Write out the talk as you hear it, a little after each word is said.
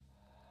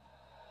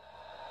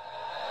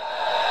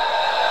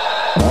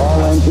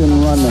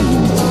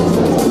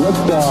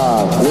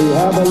Liftoff. We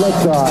have a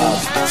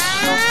liftoff.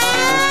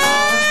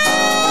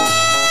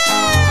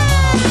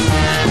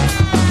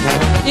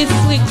 This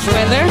week's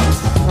weather.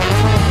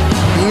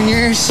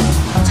 Junior's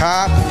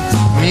top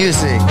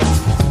music.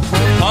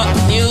 Hot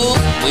news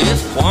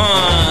with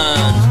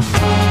Juan.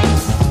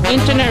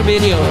 Internet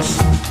videos.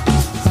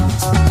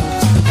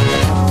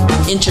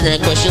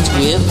 Internet questions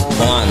with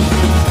Juan.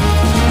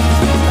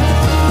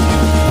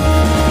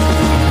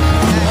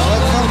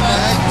 Welcome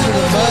back to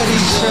the Buddy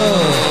Show.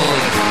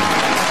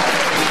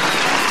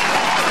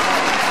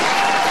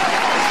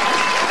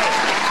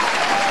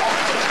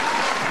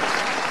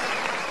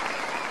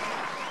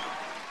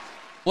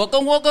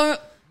 Welcome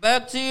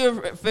back to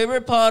your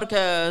favorite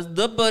podcast,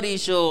 The Buddy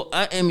Show.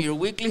 I am your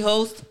weekly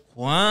host,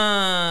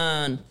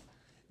 Juan.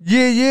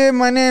 Yeah,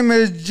 my name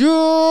is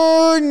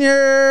Junior.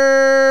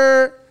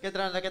 ¿Qué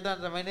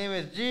tranza? My name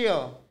is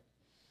Gio.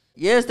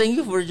 Yes, thank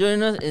you for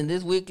joining us in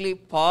this weekly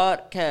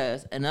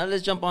podcast. And now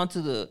let's jump on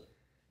to the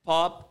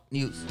pop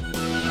news.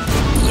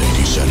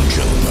 Ladies and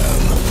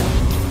gentlemen,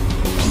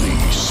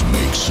 please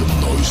make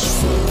some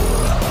noise for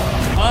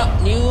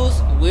Pop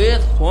news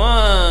with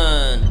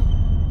Juan.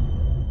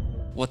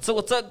 What's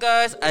up,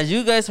 guys? As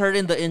you guys heard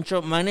in the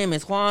intro, my name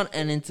is Juan,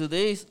 and in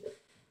today's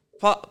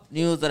pop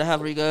news that I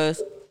have for you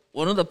guys,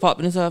 one of the pop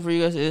news I have for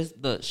you guys is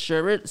the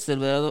Chevrolet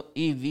Silverado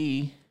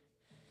EV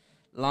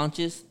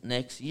launches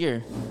next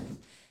year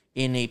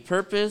in a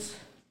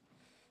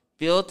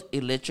purpose-built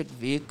electric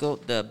vehicle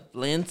that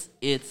blends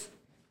its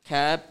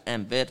cab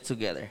and bed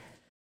together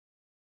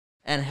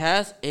and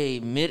has a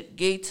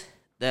mid-gate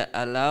that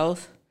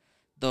allows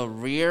the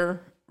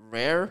rear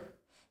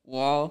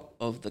wall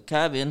of the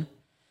cabin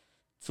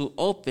to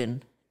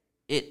open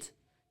it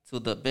to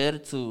the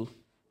bed to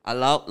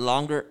allow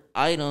longer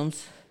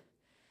items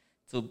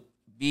to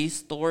be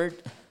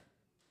stored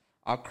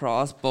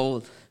across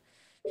both.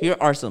 Here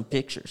are some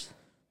pictures.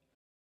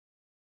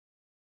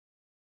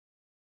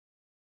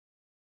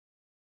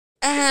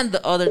 And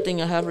the other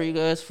thing I have for you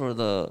guys for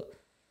the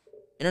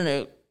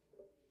internet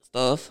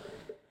stuff,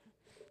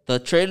 the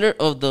trailer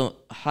of the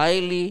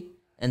highly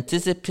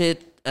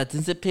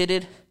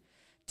anticipated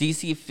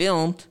DC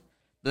filmed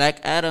Black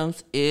Adam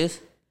is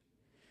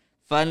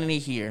finally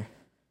here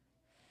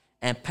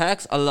and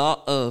packs a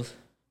lot of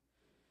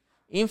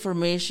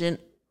information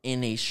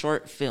in a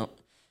short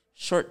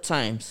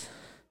times.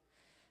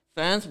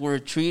 Fans were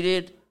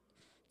treated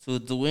to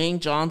Dwayne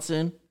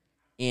Johnson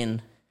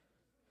in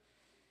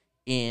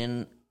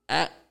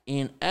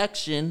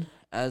action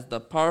as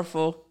the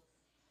powerful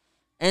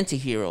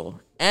anti-hero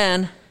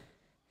and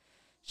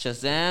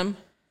Shazam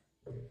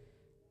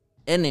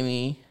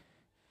enemy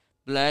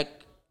Black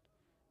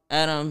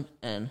Adam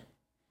and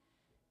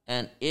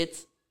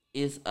it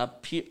is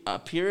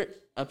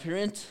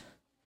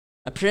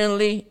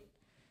apparently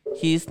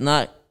he's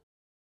not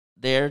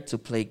there to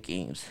play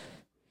games.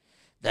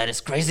 That is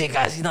crazy,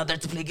 guys. He's not there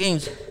to play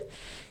games.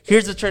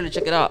 Here's the trailer.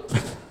 Check it out.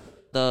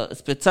 The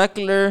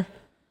spectacular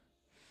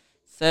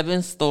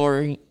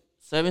seven-story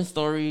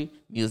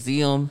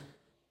museum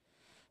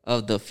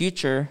of the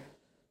future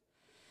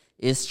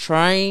is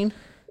trying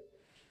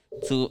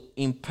to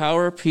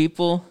empower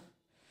people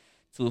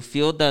to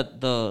feel that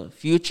the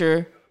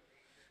future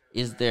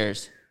is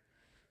theirs.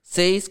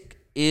 Says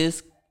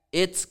is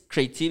its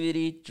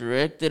creativity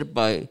director.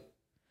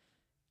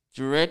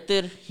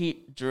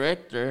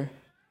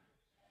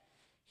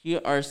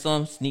 Here are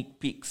some sneak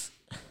peeks.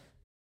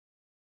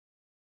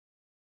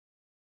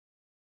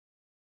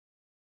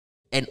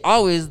 And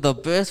always the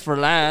best for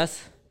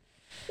last.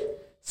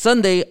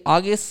 Sunday,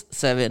 August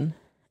 7,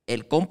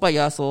 El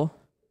Compermiso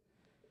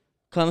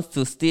comes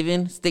to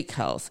Steven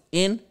Steakhouse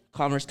in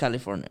Commerce,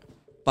 California.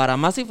 Para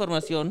más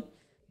información,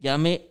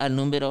 llame al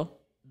número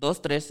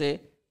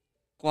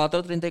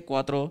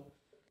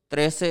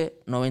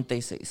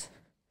 213-434-1396.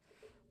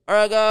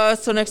 Alright,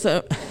 guys, so next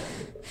time,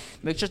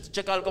 make sure to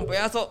check out El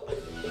Compermiso.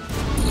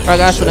 Alright,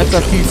 guys, so next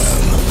time,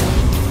 peace.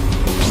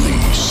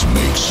 please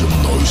make some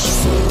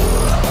noise for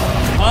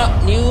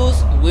Hot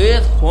news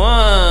with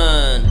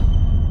Juan.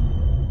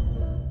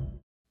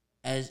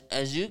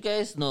 As you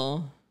guys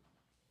know,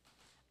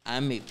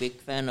 I'm a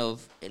big fan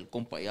of El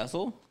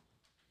Compermiso.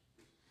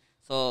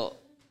 So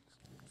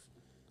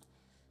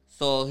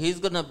he's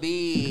gonna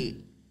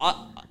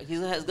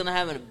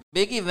have a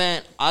big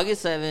event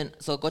August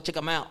 7th. So go check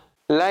him out.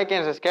 Like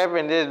and subscribe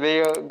in this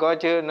video. Go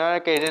to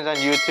notifications on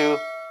YouTube.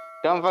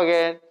 Don't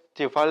forget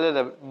to follow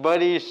the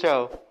Buddy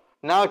Show.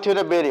 Now to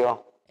the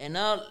video. And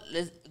now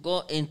let's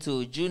go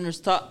into Junior's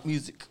top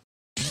music.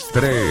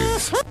 3,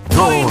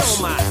 2,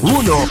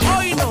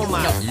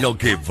 1. Lo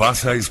que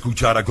vas a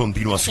escuchar a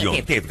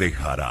continuación te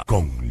dejará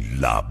con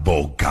la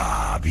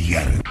boca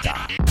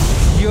abierta.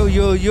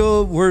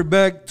 Yo, we're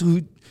back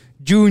to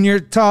Junior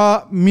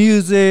Top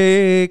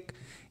Music.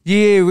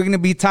 Yeah, we're going to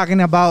be talking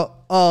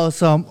about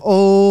some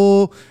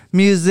old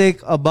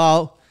music,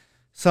 about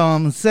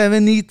some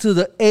 70s to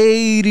the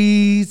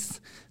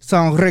 80s,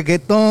 some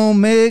reggaeton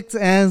mix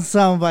and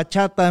some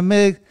bachata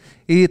mix.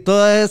 Y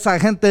toda esa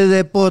gente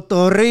de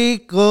Puerto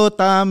Rico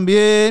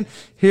también.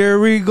 Here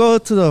we go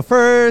to the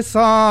first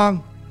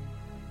song.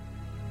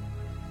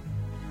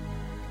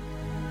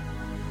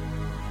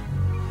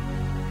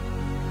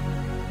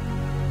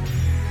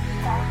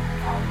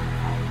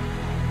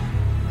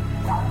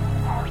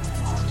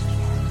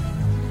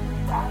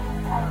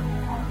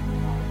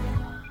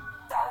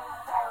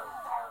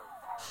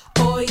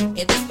 Hoy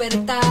he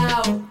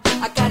despertado,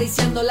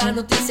 acariciando la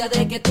noticia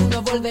de que tú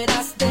no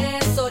volverás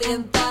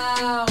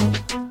desorientado.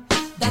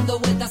 Dando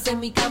vueltas en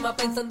mi cama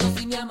pensando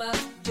si me amas,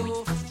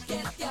 yo que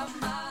te amo.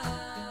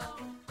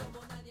 Como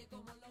nadie,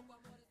 como loco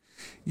amor.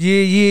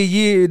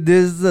 Yeah.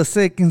 This is the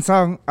second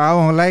song I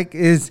don't like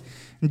is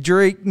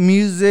Drake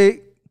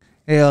music.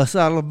 It's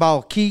all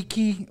about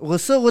Kiki.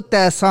 What's up with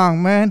that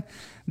song, man?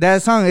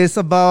 That song is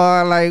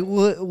about like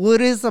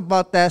what is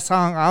about that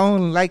song? I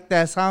don't like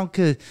that song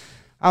because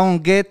I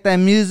don't get that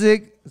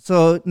music.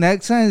 So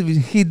next time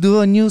he do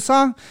a new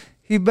song,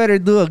 he better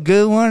do a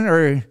good one.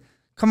 Or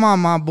come on,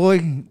 my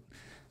boy.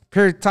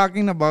 Here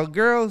talking about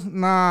girls,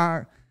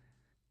 nah,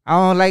 I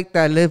don't like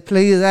that. Let's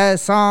play that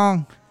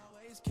song.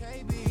 Do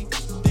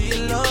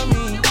you love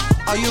me?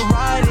 Are you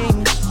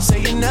riding?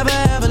 Say you never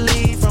ever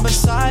leave from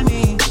beside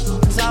me.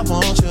 Cause I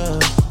want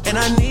you, and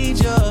I need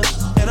you,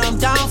 and I'm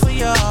down for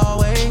you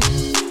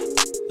always.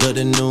 Look,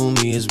 the new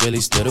me is really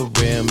still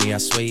the real me. I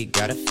swear you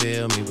gotta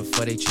feel me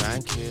before they try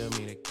and kill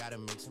me. They gotta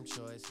make some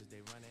choices.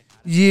 They run it.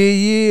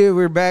 Yeah,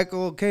 we're back.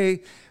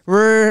 Okay,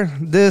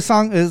 this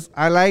song is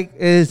I like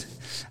is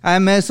I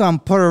met some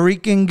Puerto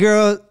Rican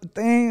girls.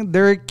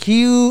 They're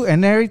cute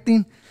and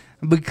everything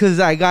because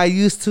I got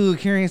used to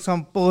hearing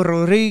some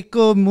Puerto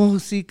Rico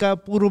música,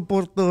 puro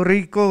Puerto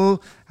Rico.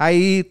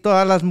 Ahí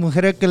todas las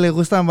mujeres que le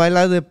gustan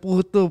bailar de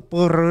puto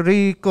Puerto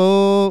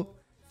Rico.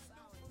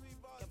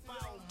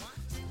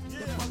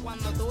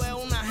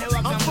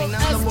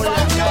 Caminando por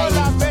la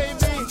calle.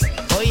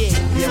 Oye, y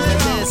en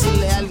vez de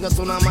decirle algo,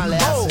 tú nada más le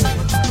haces.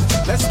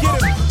 Let's get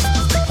it.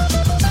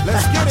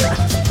 Let's get it.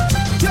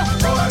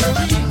 Puerto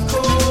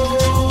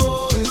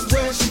Rico is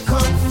where she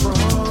come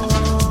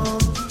from.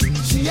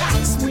 She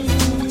asked me,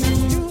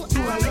 do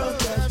I love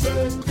that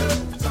bird?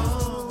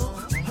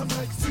 I'm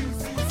like,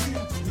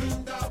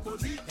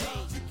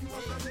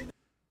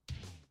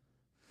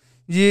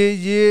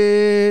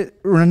 Yeah.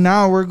 Right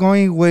now we're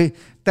going with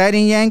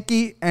Daddy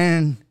Yankee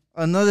and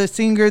another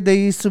singer that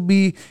used to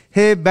be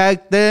hit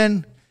back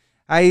then.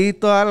 Ahí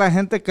toda la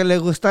gente que le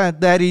gusta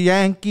Daddy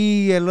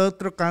Yankee, el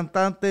otro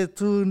cantante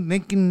too,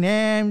 Nicky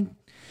Nam,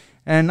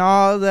 and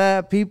all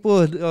that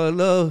people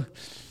love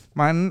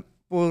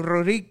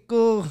Puerto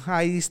Rico.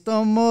 Ahí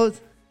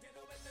estamos.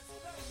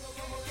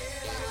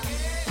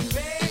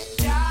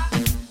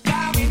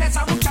 Camina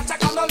esa muchacha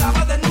cuando la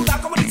va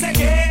desnuda, como dice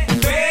que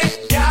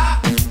bella.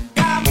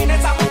 Camina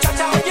esa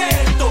muchacha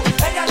oyendo.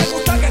 Ella le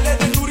gusta que le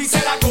den duro y se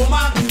la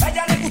coman.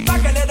 Ella le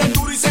gusta que le den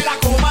duro y se la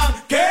coman.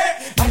 ¿Qué?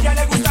 A ella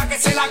le gusta que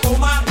se la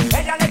coman.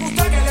 Ella le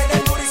gusta que le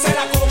den duro y se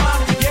la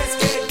coman. Y es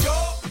que yo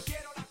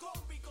quiero la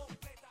combi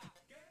completa.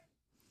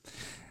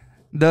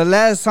 The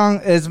last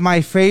song is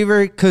my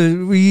favorite because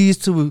we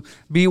used to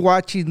be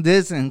watching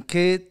this in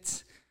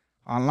kids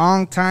a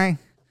long time.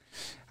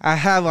 I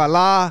have a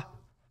lot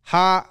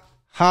hard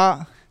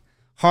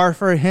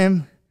for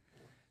him.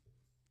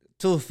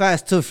 Too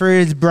Fast, Too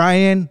Furious,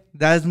 Brian.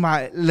 That's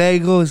my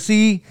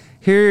legacy.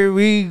 Here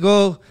we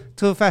go.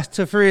 Too Fast,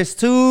 Too Furious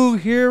 2.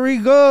 Here we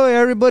go.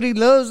 Everybody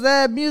loves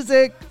that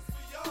music.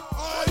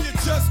 Oh, you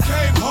just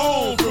came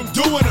home from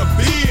doing a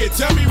bid.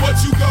 Tell me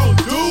what you gon'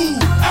 do.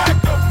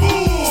 Act a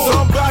fool.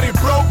 Somebody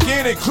broke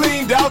in and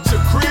cleaned out your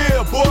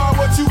crib. Boy,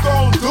 what you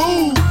gon'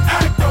 do?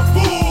 Act a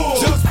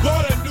fool. Just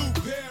bought a new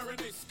pair and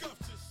they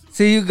scuffed your shoes.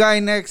 See you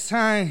guys next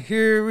time.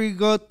 Here we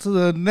go to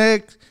the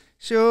next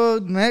show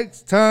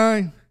next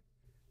time.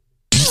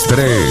 3,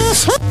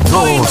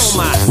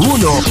 2,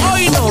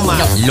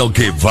 1. Lo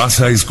que vas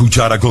a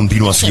escuchar a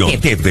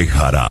continuación te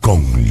dejará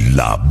con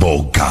la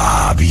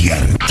boca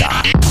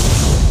abierta.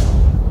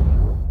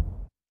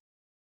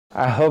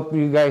 I hope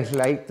you guys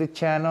like the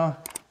channel,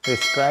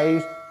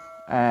 subscribe,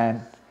 and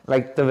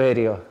like the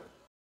video.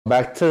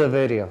 Back to the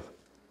video.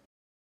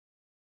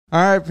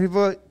 Alright,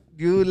 people,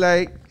 you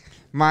like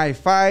my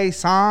 5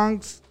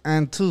 songs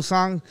and 2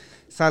 songs.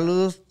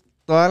 Saludos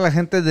toda la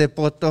gente de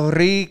Puerto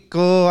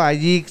Rico,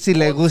 allí si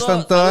le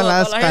gustan todas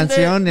las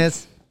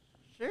canciones.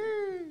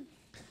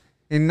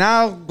 And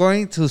now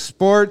going to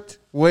sport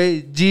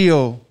with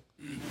Gio.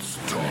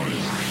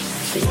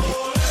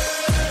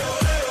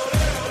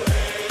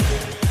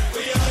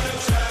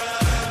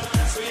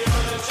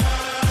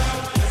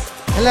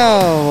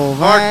 Hello, my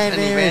Sports and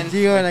name is events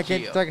Gio and I with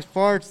can Gio. talk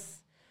sports.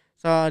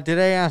 So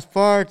today on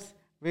sports,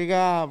 we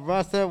got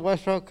Russell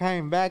Westbrook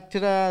coming back to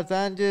the Los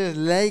Angeles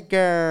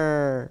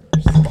Lakers.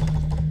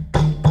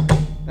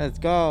 Let's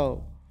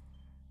go.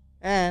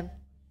 And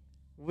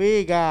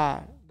we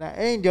got the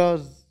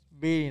Angels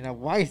beating the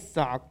White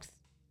Sox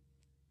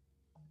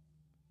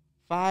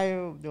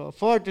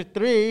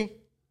 4-3.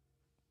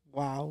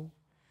 Wow.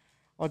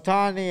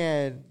 Otani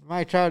and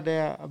Mike Trout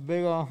there a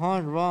big old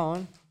home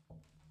run.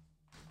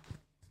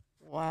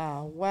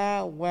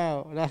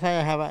 Wow. That's how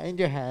you have an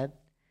injured head.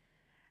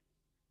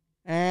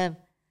 And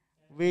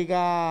we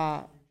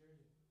got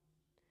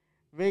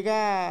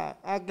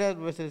Atlas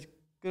versus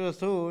Cruz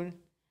Azul.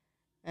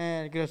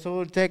 And Cruz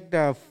Azul take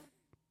the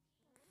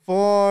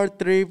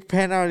 4-3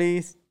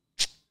 penalties.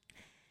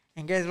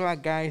 And guess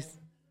what, guys?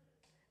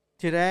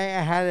 Today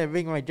I had to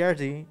bring my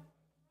jersey.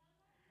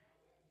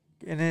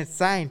 And it's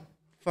signed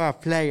for a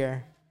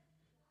player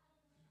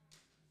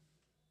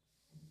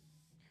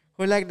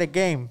who liked the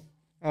game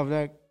of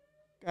the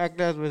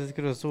Atlas versus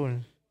Cruz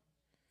Azul.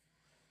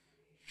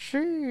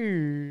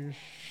 Sheesh.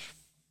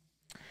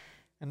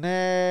 And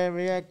then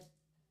we got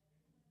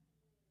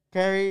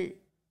Kerry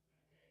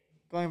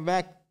going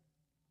back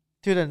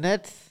to the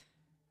Nets.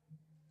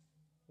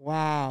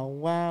 Wow.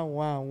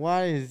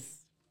 What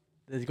is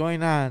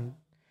going on?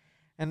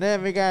 And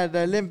then we got the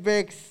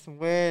Olympics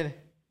with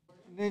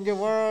Ninja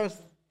Worlds.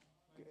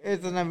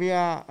 It's gonna be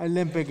an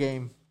Olympic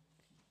game.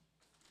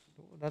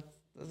 That's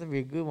gonna be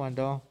a good one,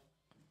 though.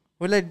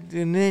 We like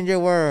the Ninja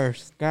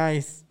Worlds,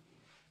 guys.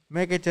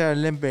 Make it to the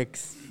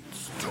Olympics.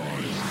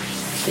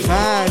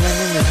 Bye. My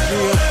name is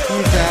Gio.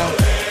 Peace out.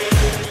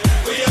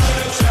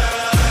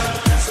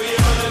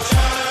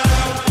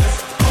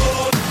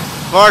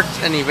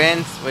 Sports and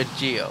events with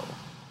Gio.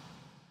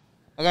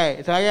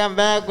 Okay, so I am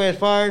back with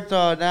sports.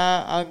 So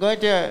now I'm going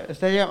to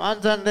stadium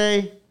on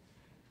Sunday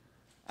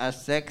at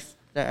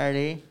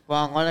 6:30.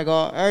 Well, I'm gonna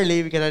go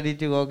early because I need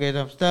to go get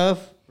some stuff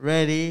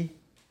ready.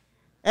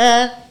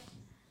 And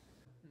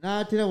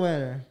now to the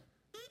weather.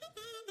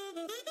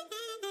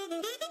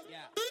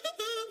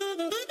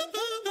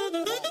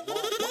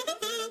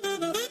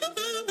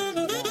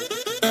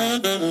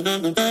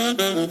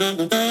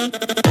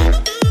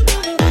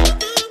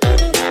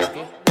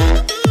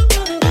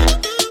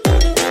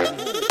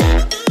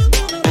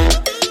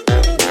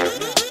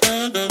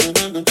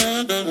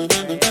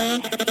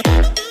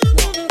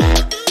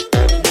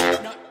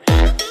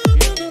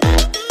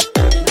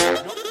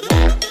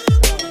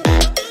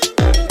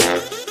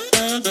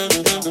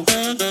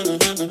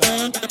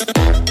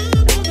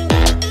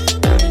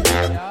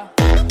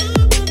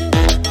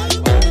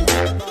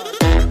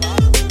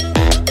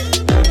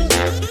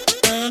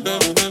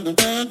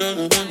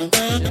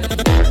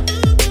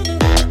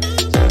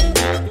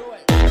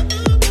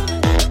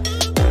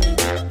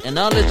 And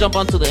now let's jump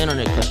onto the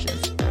internet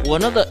questions.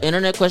 One of the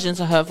internet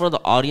questions I have for the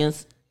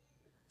audience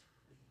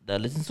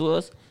that listens to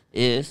us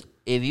is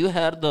if you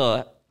had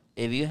the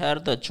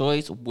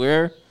choice,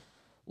 where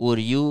would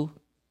you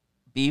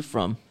be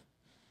from?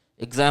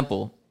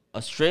 Example,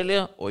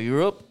 Australia or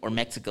Europe or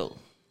Mexico?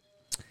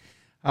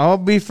 I'll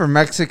be from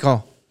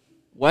Mexico.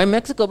 Why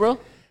Mexico, bro?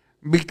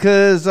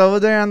 Because over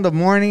there in the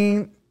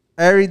morning,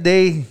 every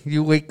day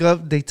you wake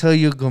up, they tell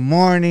you good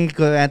morning,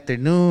 good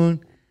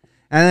afternoon.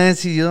 And then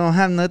si you don't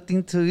have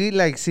nothing to eat,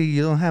 like si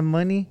you don't have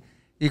money,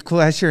 you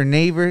could ask your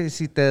neighbor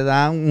si te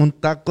dan un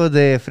taco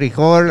de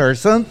frijol or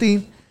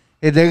something.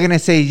 If they're going to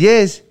say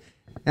yes.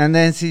 And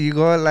then si you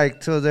go like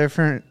to a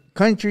different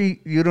country,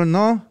 you don't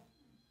know.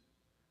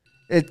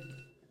 It's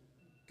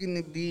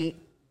going to be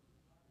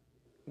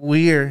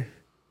weird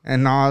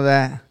and all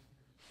that.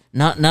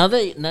 Now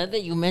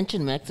that you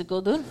mentioned Mexico,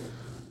 dude,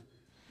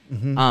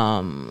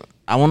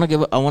 I wanna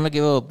give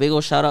a big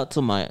old shout out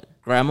to my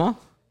grandma.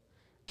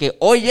 Que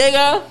hoy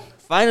llega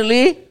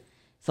finally,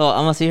 so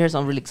I'm gonna see her. So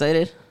I'm really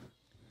excited.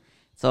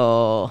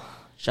 So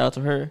shout out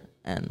to her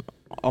and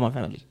all my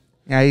family.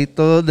 Y ahí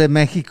todos de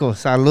México,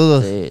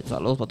 saludos. Sí,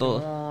 saludos para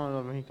todos. No,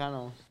 los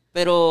mexicanos.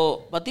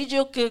 Pero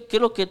Patillo, ¿qué es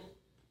lo que,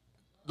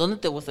 dónde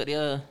te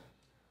gustaría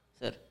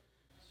ser?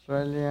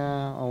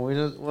 Australia. Oh,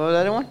 what was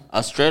that one?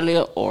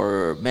 Australia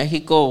or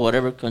Mexico,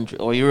 whatever country,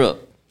 or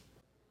Europe.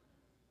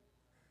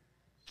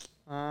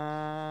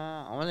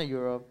 I want to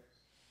Europe.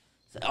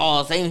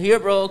 Oh, same here,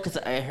 bro. Cause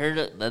I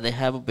heard that they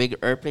have big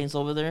airplanes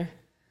over there.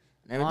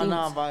 And Oh everything.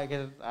 no, but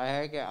because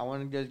I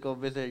want to just go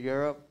visit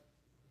Europe.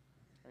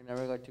 I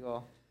never got to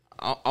go.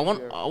 I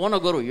want to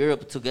go to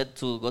Europe to go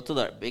to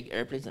the big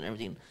airplanes and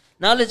everything.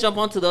 Now let's jump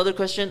on to the other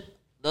question.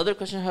 The other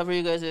question I have for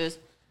you guys is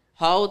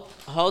how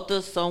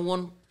does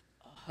someone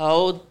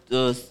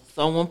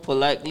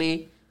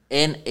politely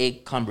end a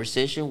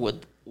conversation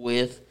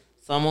with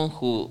someone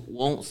who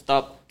won't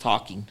stop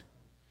talking?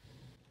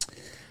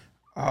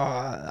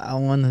 I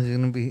want to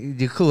gonna be.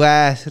 You could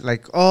ask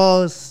like,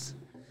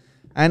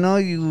 I know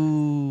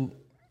you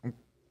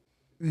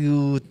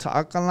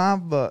talk a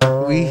lot, but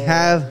we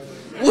have.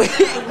 Wait.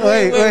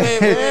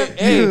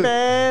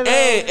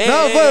 Hey,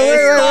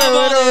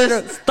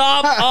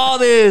 stop all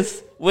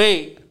this.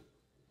 Wait.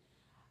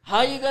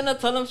 How you gonna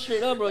tell them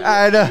straight up, bro?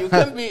 I know. You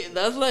can be.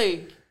 That's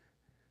like.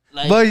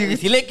 But you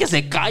decirle que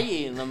se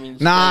callen. I mean,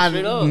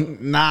 straight up.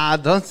 Nah,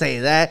 don't say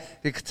that.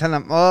 You could tell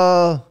them,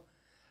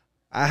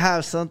 I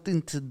have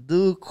something to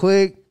do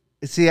quick.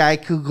 See, I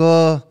could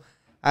go.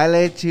 I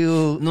let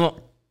you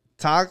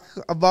talk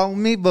about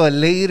me, but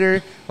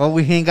later, or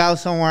we hang out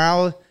somewhere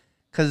else,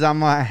 because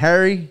I'm a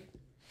hurry.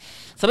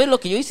 ¿Sabes lo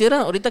que yo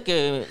hiciera ahorita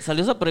que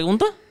salió esa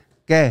pregunta?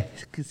 ¿Qué?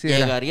 Quisiera.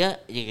 Llegaría,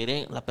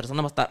 la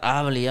persona va a estar,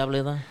 hable y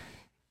hable, ¿da?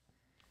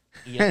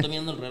 Y yo estoy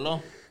viendo el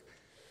reloj.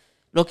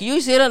 Lo que yo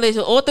hiciera, le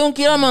dice, oh, tengo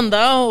que ir a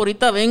mandado,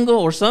 ahorita vengo,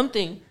 or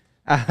something.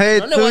 A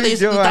ver, No le voy a tú y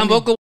decir, Giovanni.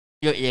 tampoco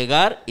yo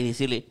llegar y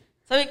decirle,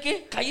 ¿sabe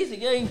qué? Cállese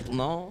ya.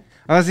 No.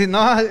 O si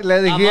no,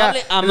 le dijera,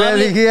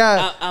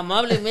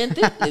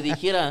 Amablemente le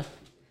dijera,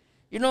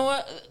 you know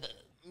what,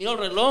 miro el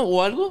reloj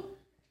o algo,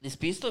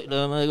 despisto y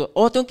luego me digo,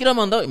 oh, tengo que ir a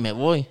mandado y me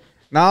voy.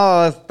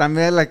 No,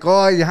 también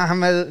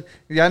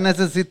ya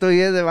necesito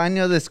ir de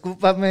baño,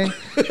 discúlpame,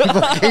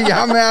 porque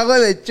ya me hago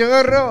de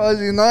chorro, o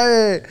si no,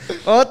 de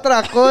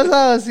otra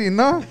cosa, o si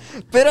no.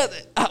 Pero,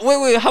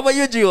 wait, how about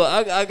you, Gio?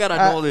 I gotta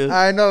know this.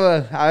 I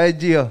know, a ver,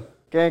 Gio.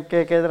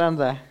 ¿Qué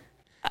tranza?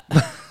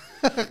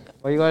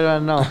 What you wanna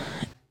know?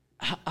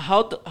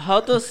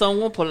 How does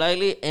someone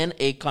politely end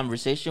a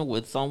conversation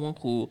with someone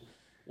who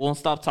won't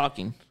stop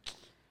talking?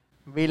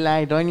 Be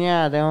like,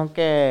 doña, tengo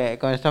que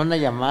contestar una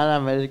llamada,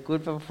 me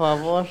disculpe, por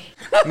favor.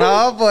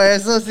 No,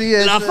 pues eso sí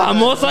es. La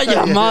famosa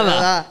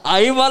llamada.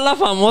 Ahí va la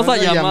famosa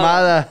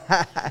llamada.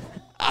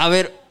 A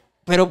ver,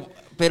 pero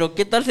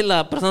 ¿qué tal si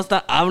la persona está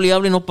hable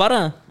y no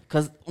para?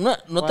 No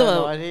te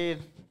va a decir,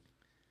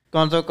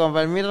 con su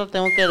compermiso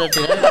tengo que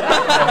retirar.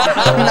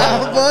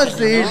 No, pues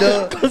sí,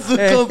 no. Con su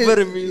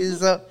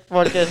compermiso.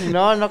 Porque si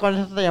no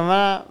contesto esta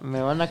llamada,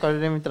 me van a correr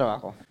de mi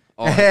trabajo.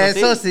 Oh,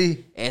 eso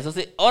sí.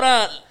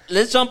 Ahora,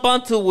 let's jump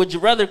on to Would You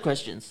Rather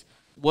questions.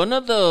 One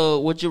of the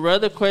Would You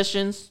Rather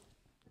questions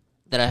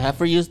that I have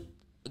for you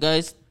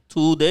guys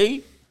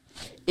today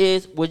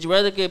is, would you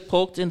rather get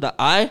poked in the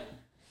eye?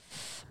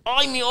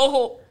 Ay, mi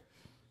ojo.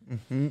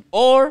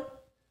 Or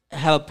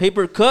have a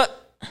paper cut,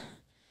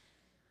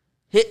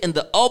 hit in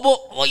the elbow,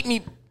 ay,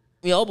 mi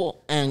elbow,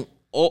 and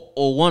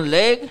or one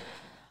leg,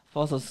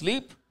 falls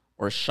asleep,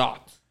 or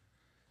shot.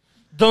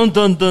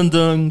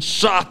 Dun,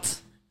 shot.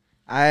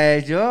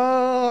 Ay,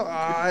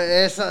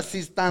 esas sí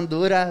están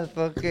duras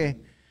porque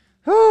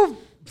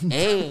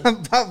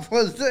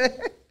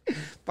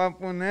para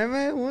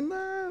ponerme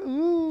una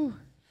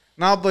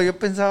no, pues yo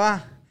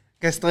pensaba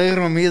que estoy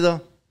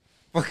dormido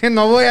porque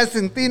no voy a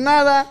sentir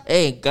nada.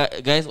 Hey,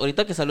 guys,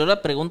 ahorita que salió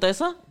la pregunta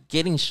esa,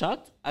 getting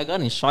shocked, I got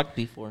shocked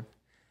before.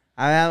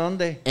 A ver, ¿a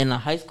dónde? En la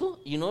high school,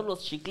 you know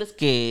los chicles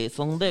que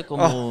son de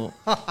como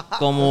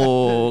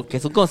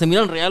que son como se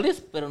miran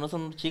reales, pero no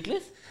son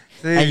chicles.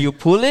 Sí. And you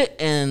pull it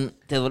and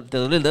te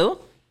duele el dedo.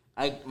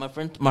 My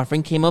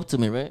friend came up to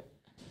me, right?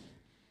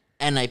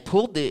 And I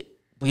pulled it.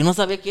 Pues yo no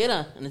sabía qué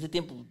era en ese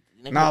tiempo.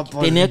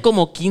 Tenía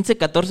como 15,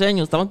 14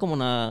 años. Estaban como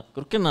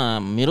creo que en la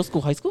middle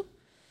school, high school.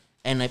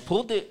 And I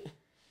pulled it.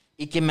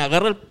 Y que me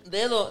agarra el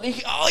dedo.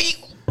 Dije,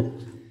 ¡ay!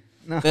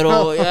 No.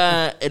 Pero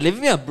it left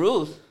me a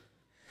bruise.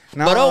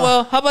 No. But oh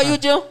well, how about you,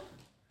 Joe?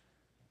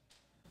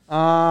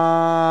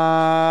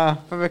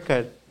 Paper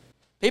cut.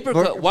 Paper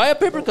cut. Why a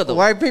paper cut though?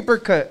 Why paper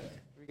cut?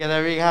 Because I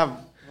already have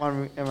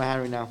one in my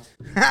hand right now.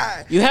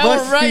 You have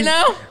one right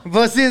now?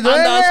 ¿Vos si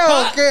duele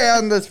o qué?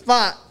 On the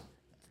spot.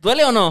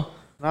 ¿Duele o no?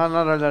 No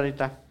duele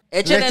ahorita.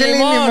 Échale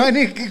limón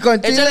y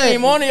con chile. Échale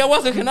limón y agua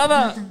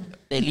oxigenada.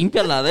 Te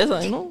limpia la de esa,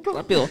 ¿no?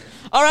 Rápido.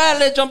 All right,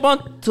 let's jump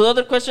on to the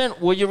other question.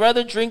 Would you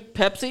rather drink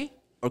Pepsi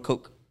or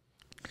Coke?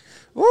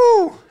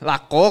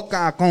 La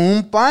coca con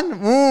un pan,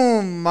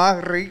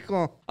 más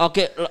rico.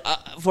 Okay,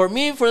 for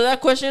that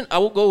question, I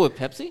will go with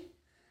Pepsi.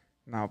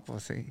 No,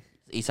 pues sí.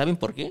 ¿Y saben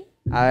por qué?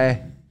 A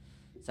ver.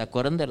 ¿Se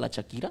acuerdan de la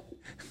Shakira?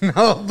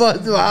 No,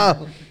 pues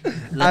wow.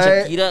 La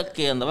Shakira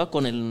que andaba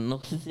con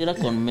no sé si era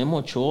con Memo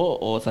Ochoa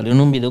o salió en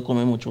un video con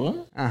Memo Ochoa.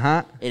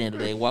 Ajá. En el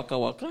de Waka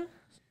Waka.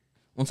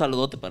 Un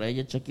saludote para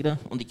ella, Shakira,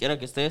 donde quiera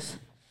que estés.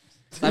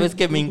 Sabes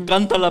que me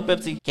encanta la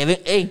Pepsi. Que ven,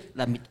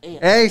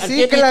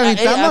 sí, que la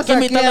invitamos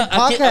aquí en el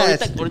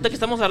podcast. Ahorita que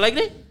estamos al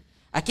aire,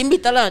 aquí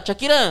invítala,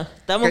 Shakira.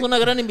 Te damos una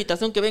gran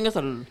invitación que vengas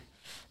al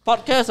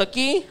podcast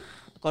aquí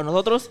con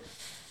nosotros.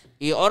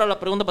 Y ahora la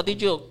pregunta para ti,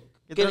 Gio.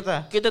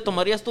 ¿Qué te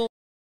tomarías tú?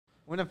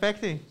 Una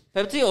Pepsi.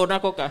 ¿Pepsi o una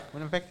Coca?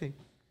 Una Pepsi.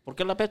 ¿Por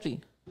qué la Pepsi?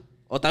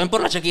 ¿O también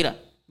por la Shakira?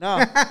 No.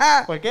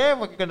 ¿Por qué?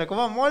 Porque cuando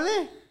como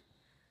mole,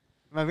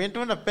 me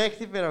aviento una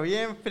Pepsi, pero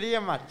bien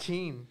fría,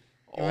 machín.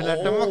 Y me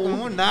la tomo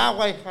como un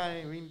agua, hija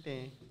de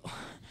 20.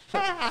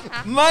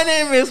 My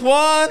name is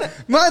Juan.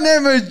 My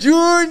name is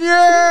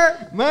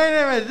Junior. My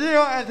name is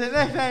Gio. Until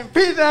next time,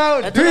 peace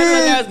out. Until next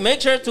time, guys,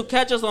 make sure to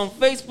catch us on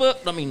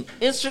Facebook,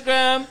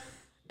 Instagram,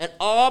 and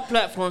all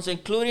platforms,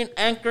 including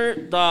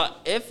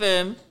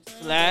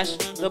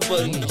anchor.fm/The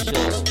Buddy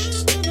Show.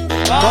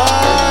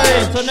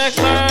 Bye. Until next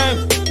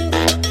time.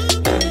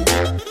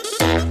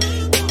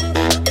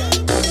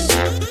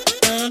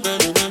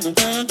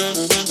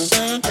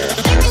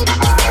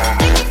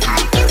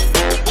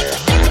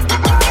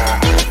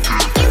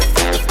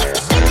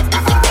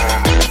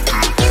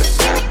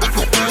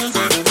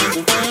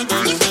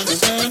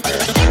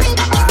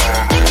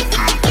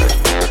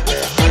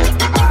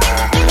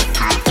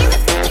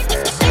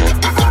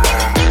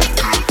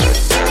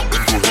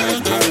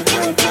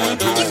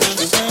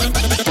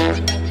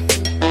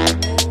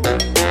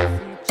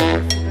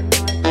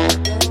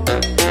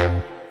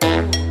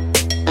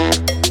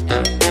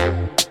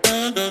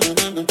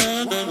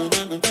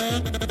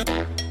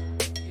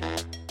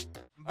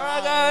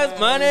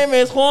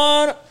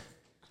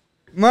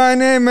 My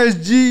name is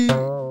G.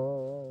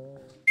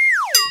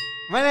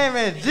 My name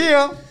is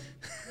Gio.